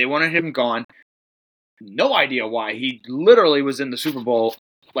his head. They wanted him gone. No idea why. He literally was in the Super Bowl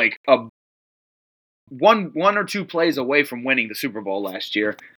like one or two plays away from winning the Super Bowl last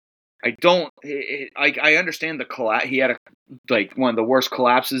year. I understand the collapse. He had one of the worst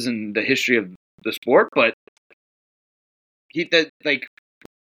collapses in the history of the sport, but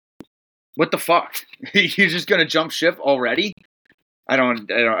what the fuck? You're just gonna jump ship already? I don't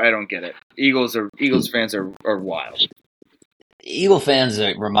get it. Eagles fans are wild. Eagle fans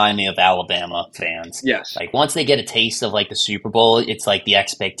remind me of Alabama fans. Yes. Like once they get a taste of like the Super Bowl, it's like the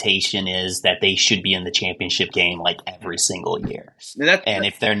expectation is that they should be in the championship game like every single year. And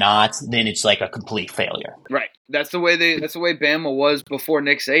if they're not, then it's like a complete failure. Right. That's the way Bama was before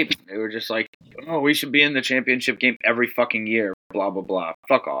Nick Saban. They were just like, oh, we should be in the championship game every fucking year. Blah blah blah.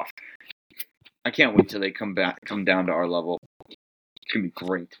 Fuck off. I can't wait till they come down to our level. It's gonna be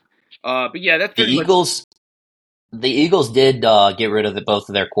great. But yeah, that's the Eagles. The Eagles did get rid of both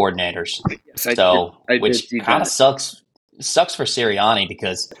of their coordinators, which kind of sucks for Sirianni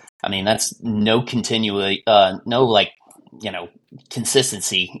because I mean that's no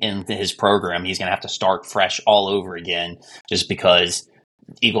consistency in his program. He's going to have to start fresh all over again just because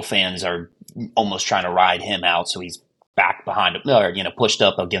Eagle fans are almost trying to ride him out, so he's back behind or pushed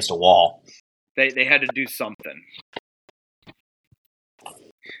up against a wall. They had to do something.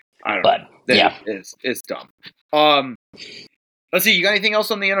 I don't know. Yeah, it's dumb. Let's see. You got anything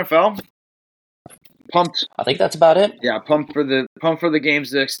else on the NFL? Pumped. I think that's about it. Yeah, pumped for the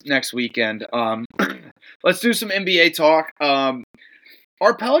games next weekend. Let's do some NBA talk.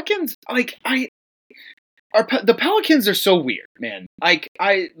 Our Pelicans, the Pelicans are so weird, man.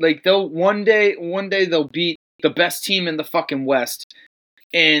 They'll one day they'll beat the best team in the fucking West,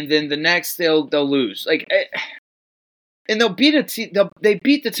 and then the next they'll lose. And they'll beat they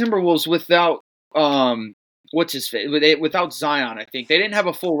beat the Timberwolves without what's his face, without Zion. I think they didn't have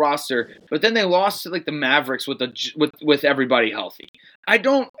a full roster, but then they lost to the Mavericks with everybody healthy.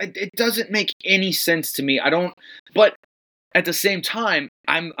 It doesn't make any sense to me. But at the same time,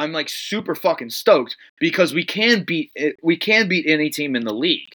 I'm super fucking stoked because we can beat any team in the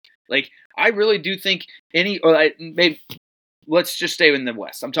league. I really do think maybe let's just stay in the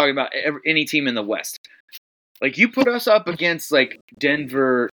West. I'm talking about any team in the West. You put us up against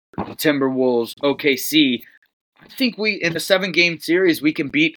Denver, Timberwolves, OKC. I think in a 7-game series we can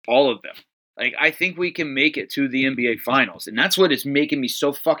beat all of them. I think we can make it to the NBA Finals, and that's what is making me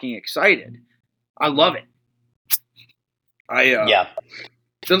so fucking excited. I love it. Yeah.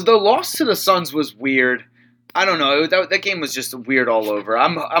 The loss to the Suns was weird. I don't know. That game was just weird all over.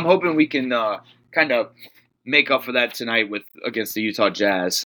 I'm hoping we can kind of make up for that tonight against the Utah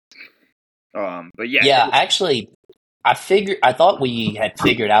Jazz. But yeah. Yeah, actually, I thought we had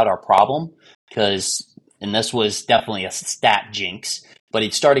figured out our problem and this was definitely a stat jinx, but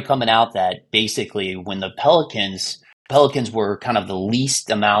it started coming out that basically when the Pelicans were kind of the least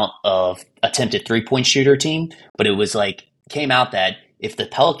amount of attempted 3-point shooter team, but it was came out that if the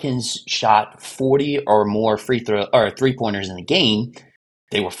Pelicans shot 40 or more free throw or 3-pointers in the game,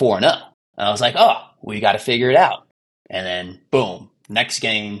 they were 4-0. And I was like, oh, we got to figure it out. And then boom, next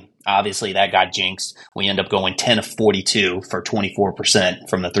game, obviously that got jinxed. We end up going 10 of 42 for 24%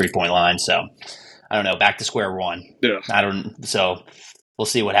 from the 3-point line. So I don't know, back to square one. Yeah. So we'll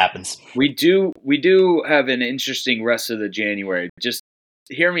see what happens. We do have an interesting rest of the January. Just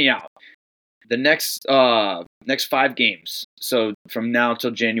hear me out. The next 5 games, so from now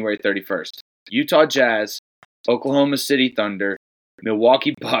till January 31st, Utah Jazz, Oklahoma City Thunder,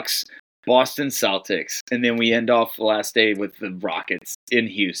 Milwaukee Bucks, Boston Celtics, and then we end off the last day with the Rockets in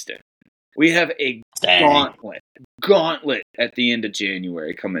Houston. We have a gauntlet at the end of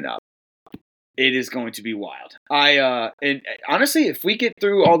January coming up. It is going to be wild. And honestly, if we get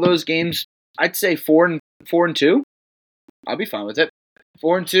through all those games, I'd say 4-2. I'll be fine with it.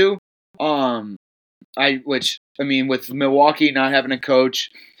 4-2. With Milwaukee not having a coach,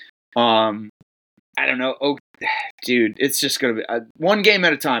 I don't know. Oh, dude, it's just gonna be one game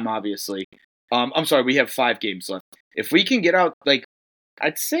at a time. Obviously, I'm sorry. We have 5 games left. If we can get out,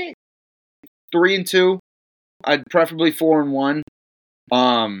 I'd say 3-2. I'd preferably 4-1.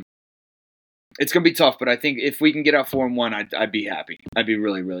 It's gonna be tough, but I think if we can get out 4-1, I'd be happy. I'd be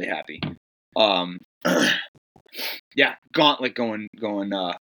really, really happy. Yeah, gauntlet going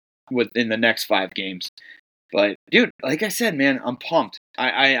within the next 5 games. But dude, like I said, man, I'm pumped.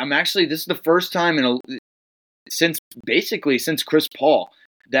 I'm actually, this is the first time since Chris Paul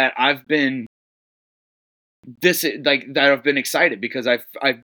that I've been excited because I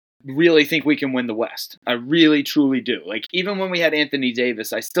really think we can win the West. I really truly do. Even when we had Anthony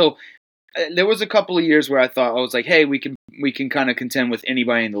Davis, there was a couple of years where I thought, I was like, hey, we can kind of contend with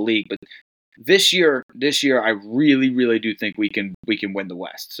anybody in the league, but this year I really, really do think we can win the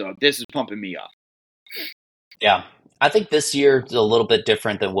West. So this is pumping me up. Yeah. I think this year is a little bit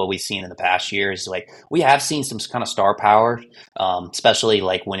different than what we've seen in the past years. We have seen some kind of star power, especially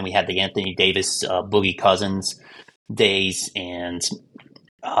when we had the Anthony Davis, Boogie Cousins days, and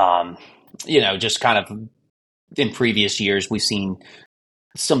just kind of in previous years we've seen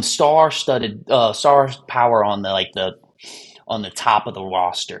some star-studded star power on on the top of the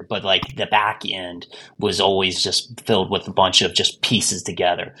roster, but the back end was always just filled with a bunch of just pieces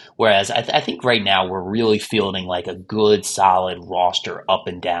together. Whereas I think right now we're really fielding a good, solid roster up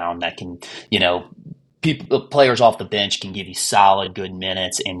and down that can, players off the bench can give you solid, good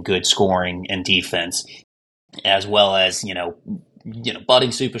minutes and good scoring and defense, as well as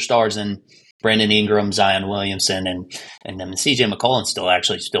budding superstars in Brandon Ingram, Zion Williamson, and then CJ McCollum's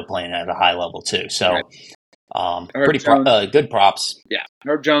still playing at a high level too. So. Right. Good props. Yeah,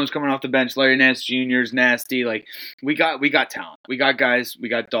 Herb Jones coming off the bench. Larry Nance Jr. is nasty. We got talent. We got guys. We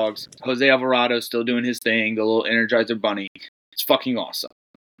got dogs. Jose Alvarado still doing his thing. The little Energizer Bunny. It's fucking awesome.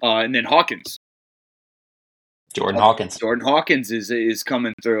 And then Hawkins. Jordan Hawkins. Jordan Hawkins is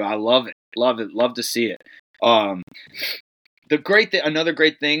coming through. I love it. Love it. Love to see it. Another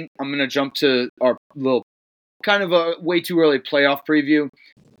great thing. I'm gonna jump to our little kind of a way too early playoff preview.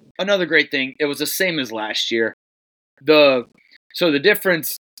 Another great thing, it was the same as last year. the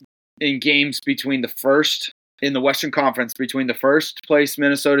difference in games between in the Western Conference between the first place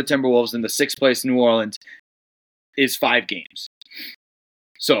Minnesota Timberwolves and the sixth place New Orleans is 5 games.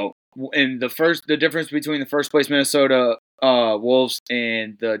 So, the difference between the first place Minnesota Wolves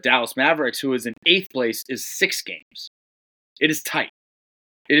and the Dallas Mavericks, who is in 8th place, is 6 games. It is tight.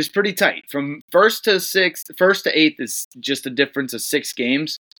 It is pretty tight. From first to 8th is just a difference of 6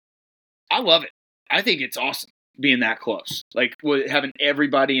 games. I love it. I think it's awesome being that close. Like, having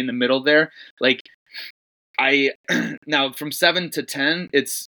everybody in the middle there. Like, now from 7 to 10,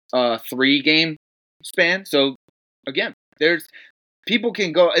 it's a 3-game span. So, again, people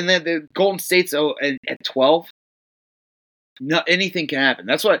can go, and then the Golden State's at 12. Anything can happen.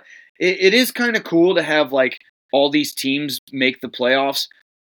 That's what it is kind of cool to have, like, all these teams make the playoffs.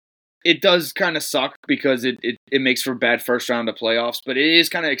 It does kind of suck because it makes for bad first round of playoffs, but it is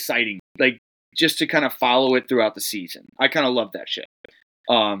kind of exciting, like, just to kind of follow it throughout the season. I kind of love that shit.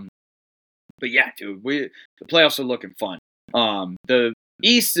 But yeah, dude, the playoffs are looking fun. The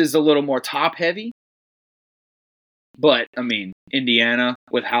East is a little more top heavy, but I mean, Indiana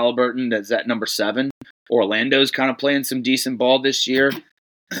with Halliburton, that's at number 7. Orlando's kind of playing some decent ball this year.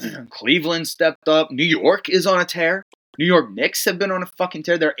 Cleveland stepped up. New York is on a tear. New York Knicks have been on a fucking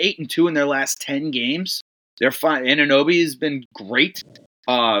tear. They're 8-2 in their last 10 games. They're fine. Anunoby has been great.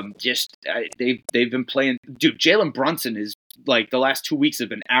 They've been playing. Dude, Jalen Brunson is, like, the last 2 weeks have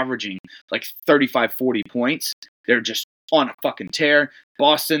been averaging like 35, 40 points. They're just on a fucking tear.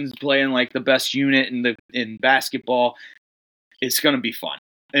 Boston's playing like the best unit in basketball. It's gonna be fun.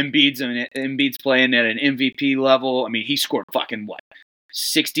 Embiid's playing at an MVP level. I mean, he scored fucking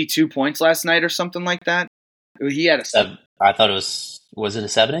 62 points last night or something like that. He had I thought it was it a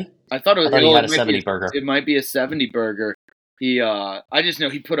 70? I thought he had a 70 burger. It might be a 70 burger. I just know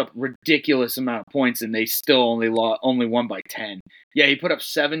he put up ridiculous amount of points, and they still only won by 10. Yeah, he put up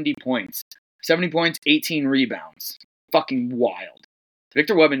 70 points. 70 points, 18 rebounds. Fucking wild.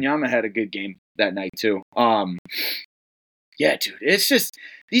 Victor Wembanyama had a good game that night too. Yeah, dude, it's just,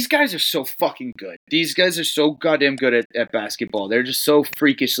 these guys are so fucking good. These guys are so goddamn good at basketball. They're just so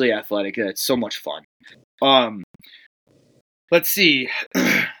freakishly athletic. It's so much fun. Let's see.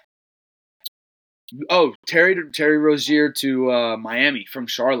 Terry Rozier to Miami from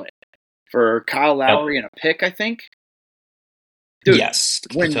Charlotte for Kyle Lowry and a pick, I think. Dude, yes.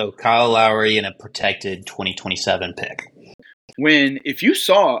 So Kyle Lowry and a protected 2027 pick.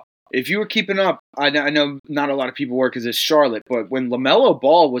 If you were keeping up, I know not a lot of people were because it's Charlotte, but when LaMelo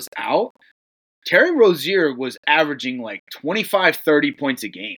Ball was out, Terry Rozier was averaging like 25, 30 points a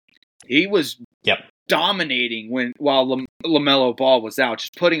game. He was dominating while LaMelo Ball was out,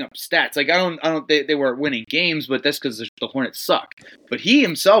 just putting up stats. Like, they were winning games, but that's because the Hornets suck. But he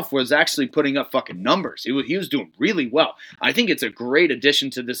himself was actually putting up fucking numbers. He was doing really well. I think it's a great addition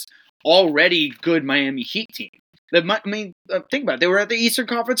to this already good Miami Heat team. Think about it. They were at the Eastern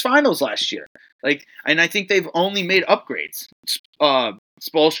Conference Finals last year. And I think they've only made upgrades.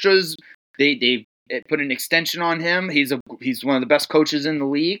 Spoelstra's, they put an extension on him. He's one of the best coaches in the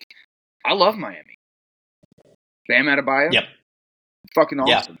league. I love Miami. Bam Adebayo. Yep. Fucking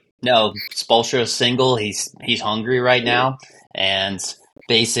awesome. Yeah. No, Spoelstra's single. He's hungry right now, and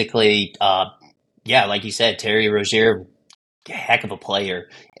basically, like you said, Terry Rozier, heck of a player,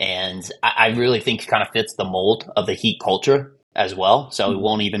 and I really think kind of fits the mold of the Heat culture as well. So it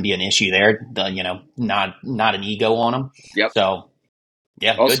won't even be an issue there. Not an ego on him. Yep. So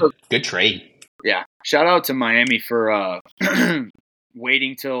yeah, also, good trade. Yeah. Shout out to Miami for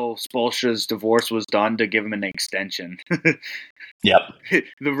waiting till Spoelstra's divorce was done to give him an extension. Yep.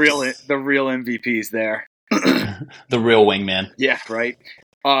 The real MVPs there. The real wingman. Yeah, right.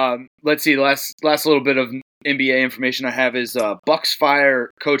 Let's see. Last little bit of NBA information I have is Bucks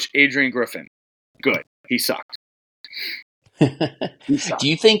fire coach Adrian Griffin. Good. He sucked. Do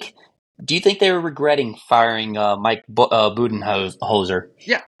you think they were regretting firing Mike Budenholzer?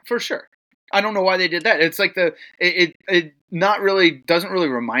 Yeah, for sure. I don't know why they did that. It's like it not really doesn't really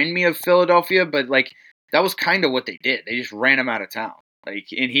remind me of Philadelphia, but like that was kind of what they did. They just ran him out of town. And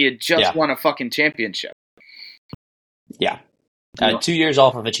he had just won a fucking championship. Yeah. 2 years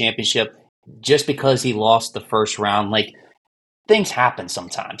off of a championship just because he lost the first round. Like, things happen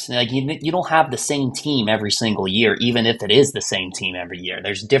sometimes. Like, you don't have the same team every single year, even if it is the same team every year.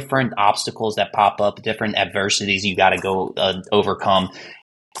 There's different obstacles that pop up, different adversities you got to go overcome.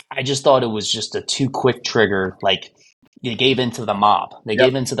 I just thought it was just a too quick trigger. Like, they gave into the mob. They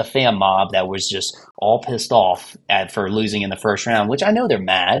gave into the fan mob that was just all pissed off for losing in the first round, which I know they're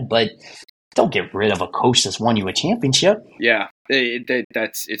mad, but don't get rid of a coach that's won you a championship. Yeah,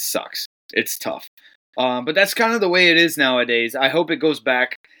 it sucks. It's tough. But that's kind of the way it is nowadays. I hope it goes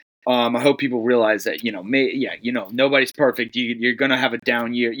back. I hope people realize that, nobody's perfect. You're going to have a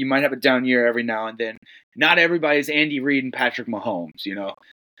down year. You might have a down year every now and then. Not everybody's Andy Reid and Patrick Mahomes,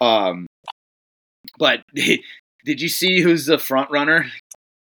 But did you see who's the front runner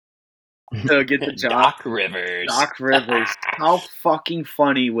to get the job? Doc Rivers. Doc Rivers. How fucking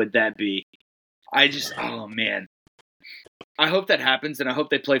funny would that be? Oh man. I hope that happens, and I hope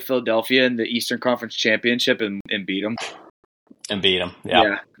they play Philadelphia in the Eastern Conference Championship and beat them. And beat them.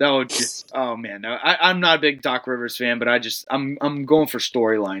 Yeah, that would just. Oh man, I'm not a big Doc Rivers fan, but I'm going for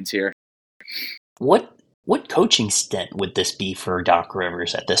storylines here. What coaching stint would this be for Doc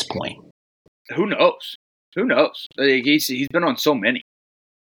Rivers at this point? Who knows? He's been on so many.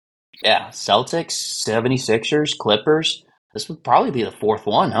 Yeah, Celtics, 76ers, Clippers. This would probably be the fourth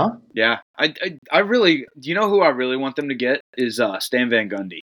one, huh? Yeah, I really. Do you know who I really want them to get is Stan Van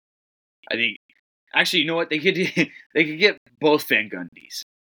Gundy. I think. Actually, you know what? They could get both Van Gundys.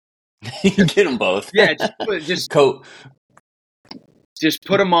 Get them both. Yeah, just put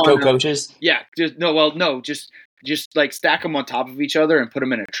them on co-coaches. Yeah, just like stack them on top of each other and put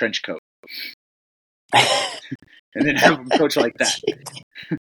them in a trench coat, and then have them coach like that.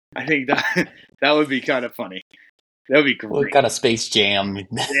 I think that would be kind of funny. That would be great. What kind of Space Jam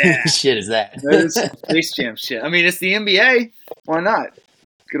shit is that? That is Space Jam shit. I mean, it's the NBA. Why not?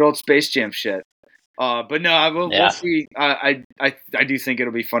 Good old Space Jam shit. But no, we'll see. I do think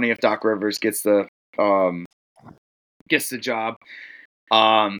it'll be funny if Doc Rivers gets the job.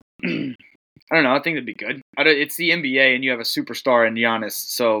 I don't know. I think it'd be good. It's the NBA, and you have a superstar in Giannis,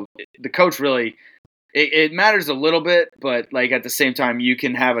 so the coach really it matters a little bit, but like at the same time, you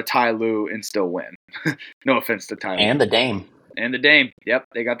can have a Ty Lue and still win. No offense to Ty Lue. And the Dame. Yep,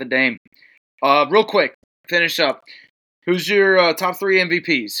 they got the Dame. Real quick, finish up. Who's your top 3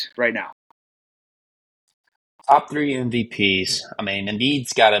 MVPs right now? Top 3 MVPs. I mean, I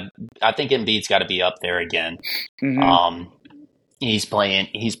think Embiid's got to be up there again. Mm-hmm. He's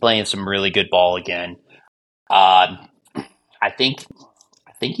playing some really good ball again. I think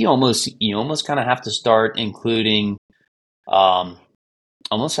you almost kind of have to start including,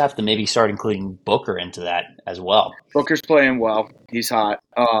 almost have to maybe start including Booker into that as well. Booker's playing well. He's hot.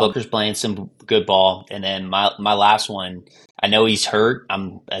 Booker's playing some good ball. And then my last one, I know he's hurt.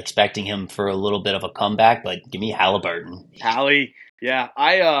 I'm expecting him for a little bit of a comeback, but give me Halliburton. Hallie, yeah.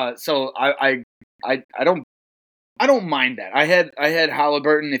 I don't mind that. I had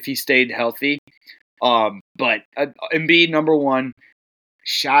Halliburton if he stayed healthy. But Embiid number 1,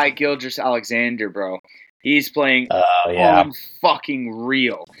 Shai Gilgeous-Alexander, bro. He's playing fucking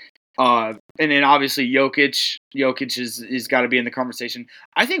real. And then obviously Jokic is got to be in the conversation.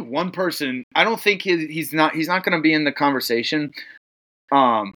 I think one person, I don't think he's not going to be in the conversation.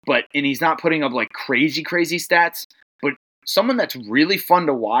 But he's not putting up like crazy stats, but someone that's really fun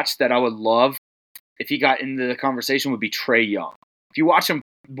to watch that I would love if he got into the conversation would be Trae Young. If you watch him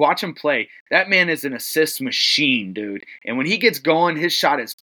play, that man is an assist machine, dude. And when he gets going, his shot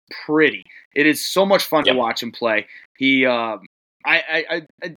is pretty. It is so much fun to watch him play. He again,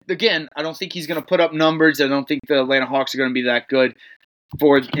 I don't think he's going to put up numbers. I don't think the Atlanta Hawks are going to be that good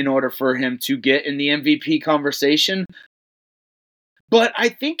in order for him to get in the MVP conversation. But I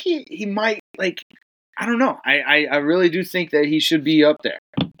think he might, like, I don't know. I really do think that he should be up there.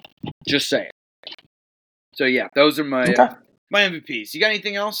 Just saying. So yeah, those are my MVPs. You got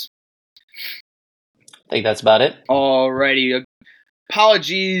anything else? I think that's about it. Alrighty.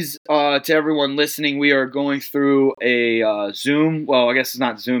 Apologies to everyone listening. We are going through a Zoom. Well, I guess it's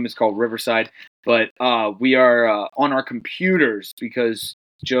not Zoom. It's called Riverside. But we are on our computers because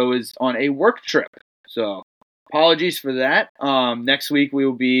Joe is on a work trip. So apologies for that. Next week we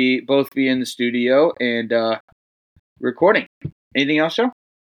will both be in the studio and recording. Anything else, Joe?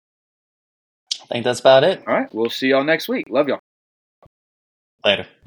 I think that's about it. All right. We'll see y'all next week. Love y'all. Later.